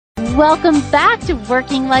Welcome back to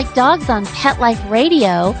Working Like Dogs on Pet Life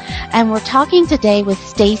Radio, and we're talking today with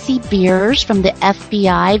Stacy Beers from the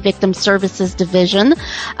FBI Victim Services Division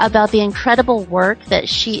about the incredible work that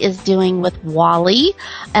she is doing with Wally,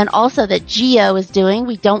 and also that Geo is doing.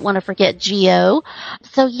 We don't want to forget Geo.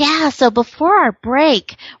 So before our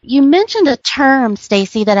break, you mentioned a term,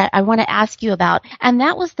 Stacy, that I want to ask you about, and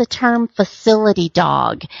that was the term facility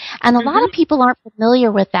dog. And a lot of people aren't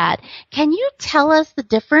familiar with that. Can you tell us the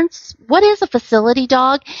difference? What is a facility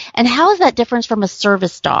dog, and how is that different from a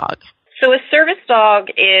service dog? So a service dog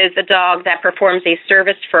is a dog that performs a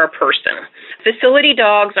service for a person. Facility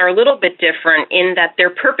dogs are a little bit different in that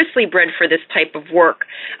they're purposely bred for this type of work.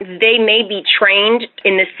 They may be trained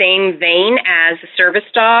in the same vein as service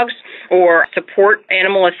dogs or support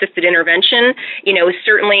animal-assisted intervention.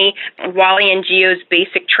 Certainly Wally and Geo's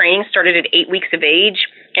basic training started at 8 weeks of age,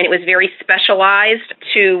 and it was very specialized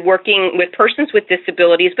to working with persons with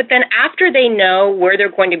disabilities. But then after they know where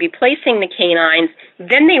they're going to be placing the canines,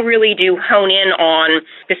 then they really do hone in on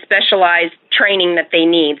the specialized training that they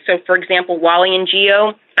need. So, for example, Wally and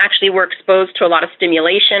Geo actually were exposed to a lot of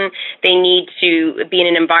stimulation. They need to be in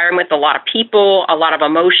an environment with a lot of people, a lot of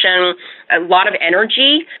emotion, a lot of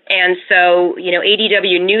energy. And so,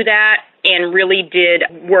 ADW knew that and really did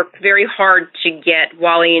work very hard to get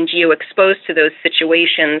Wally and Geo exposed to those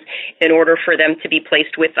situations in order for them to be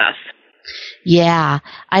placed with us. Yeah,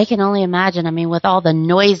 I can only imagine. I mean, with all the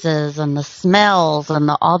noises and the smells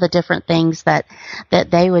and all the different things that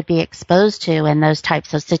they would be exposed to in those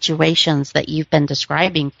types of situations that you've been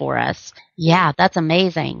describing for us. Yeah, that's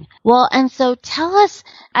amazing. Well, and so tell us,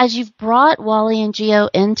 as you've brought Wally and Geo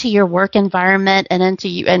into your work environment and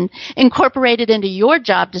and incorporated into your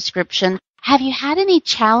job description, have you had any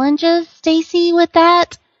challenges, Stacy, with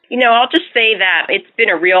that? I'll just say that it's been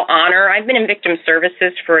a real honor. I've been in victim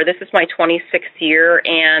services this is my 26th year,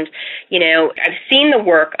 and, I've seen the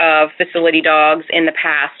work of facility dogs in the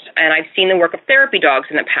past, and I've seen the work of therapy dogs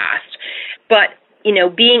in the past. But,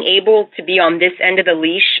 being able to be on this end of the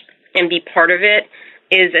leash and be part of it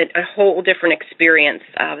is a whole different experience.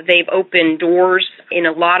 They've opened doors in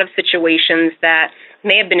a lot of situations that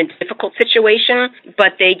may have been a difficult situation,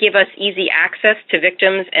 but they give us easy access to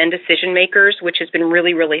victims and decision makers, which has been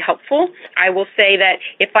really, really helpful. I will say that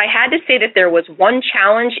if I had to say that there was one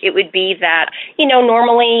challenge, it would be that,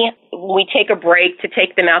 normally when we take a break to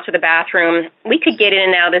take them out to the bathroom, we could get in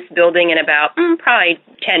and out of this building in about probably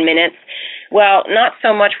 10 minutes. Well, not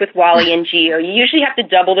so much with Wally and Geo. You usually have to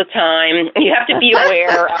double the time. You have to be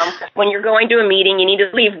aware when you're going to a meeting, you need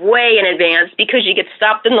to leave way in advance because you get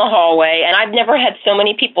stopped in the hallway. And I've never had so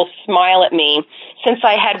many people smile at me since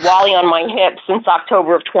I had Wally on my hip since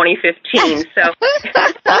October of 2015. So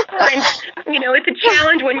sometimes, it's a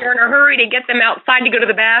challenge when you're in a hurry to get them outside to go to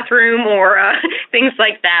the bathroom or things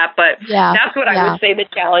like that. But that's what I would say the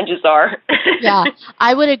challenges are. Yeah,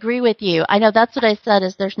 I would agree with you. I know that's what I said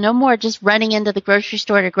is there's no more just running into the grocery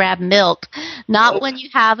store to grab milk, not when you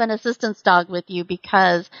have an assistance dog with you,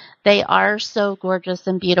 because they are so gorgeous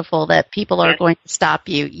and beautiful that people are going to stop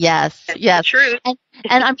you. Yes, yes. True.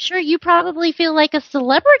 And I'm sure you probably feel like a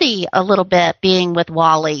celebrity a little bit being with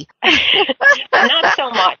Wally. Not so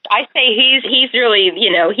much. I say he's really,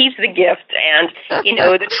 he's the gift and,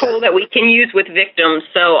 the tool that we can use with victims.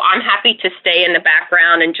 So I'm happy to stay in the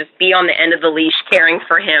background and just be on the end of the leash caring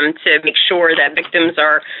for him to make sure that victims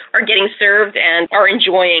are getting served and are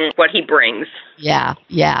enjoying what he brings. Yeah,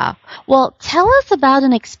 yeah. Well, tell us about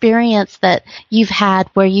an experience that you've had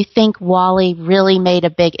where you think Wally really made a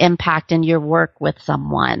big impact in your work with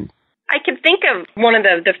someone. I can think of one of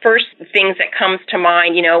the first things that comes to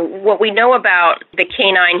mind. What we know about the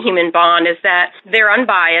canine-human bond is that they're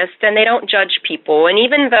unbiased and they don't judge people. And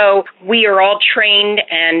even though we are all trained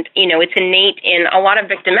and, it's innate in a lot of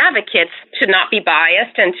victim advocates to not be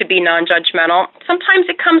biased and to be non-judgmental, sometimes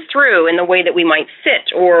it comes through in the way that we might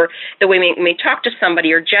sit or the way we may talk to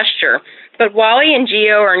somebody or gesture. But Wally and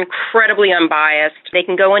Geo are incredibly unbiased. They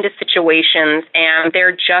can go into situations and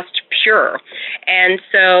they're just pure. And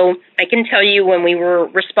so I can tell you when we were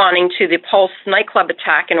responding to the Pulse nightclub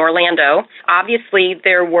attack in Orlando, obviously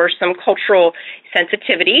there were some cultural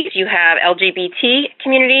sensitivities. You have LGBT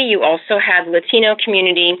community, you also had Latino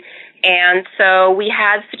community. And so we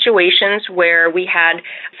had situations where we had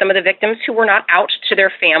some of the victims who were not out to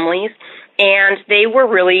their families, and they were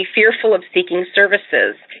really fearful of seeking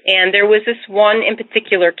services. And there was this one in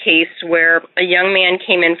particular case where a young man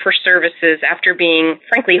came in for services after being,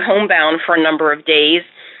 frankly, homebound for a number of days.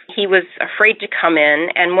 he was afraid to come in,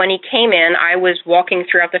 and when he came in, I was walking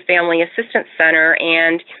throughout the Family Assistance Center,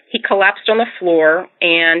 and he collapsed on the floor,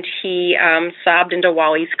 and he sobbed into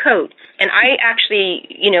Wally's coat. And I actually,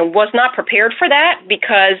 was not prepared for that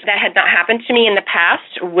because that had not happened to me in the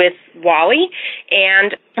past with Wally,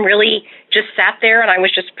 and really just sat there, and I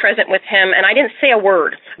was just present with him, and I didn't say a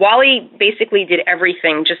word. Wally basically did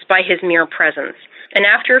everything just by his mere presence. And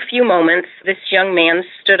after a few moments, this young man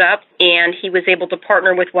stood up, and he was able to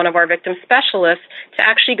partner with one of our victim specialists to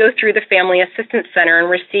actually go through the Family Assistance Center and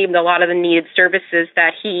received a lot of the needed services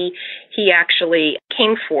that he actually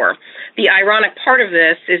came for. The ironic part of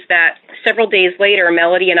this is that several days later,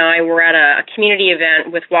 Melody and I were at a community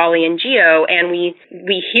event with Wally and Geo, and we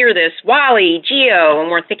hear this, Wally, Geo, and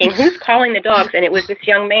we're thinking, who's calling the dogs? And it was this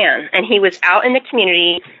young man, and he was out in the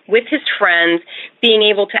community with his friends, being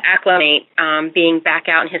able to acclimate, being back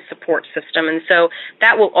out in his support system. And so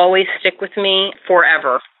that will always stick with me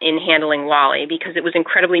forever in handling Wally, because it was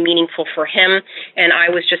incredibly meaningful for him, and I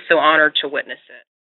was just so honored to witness it.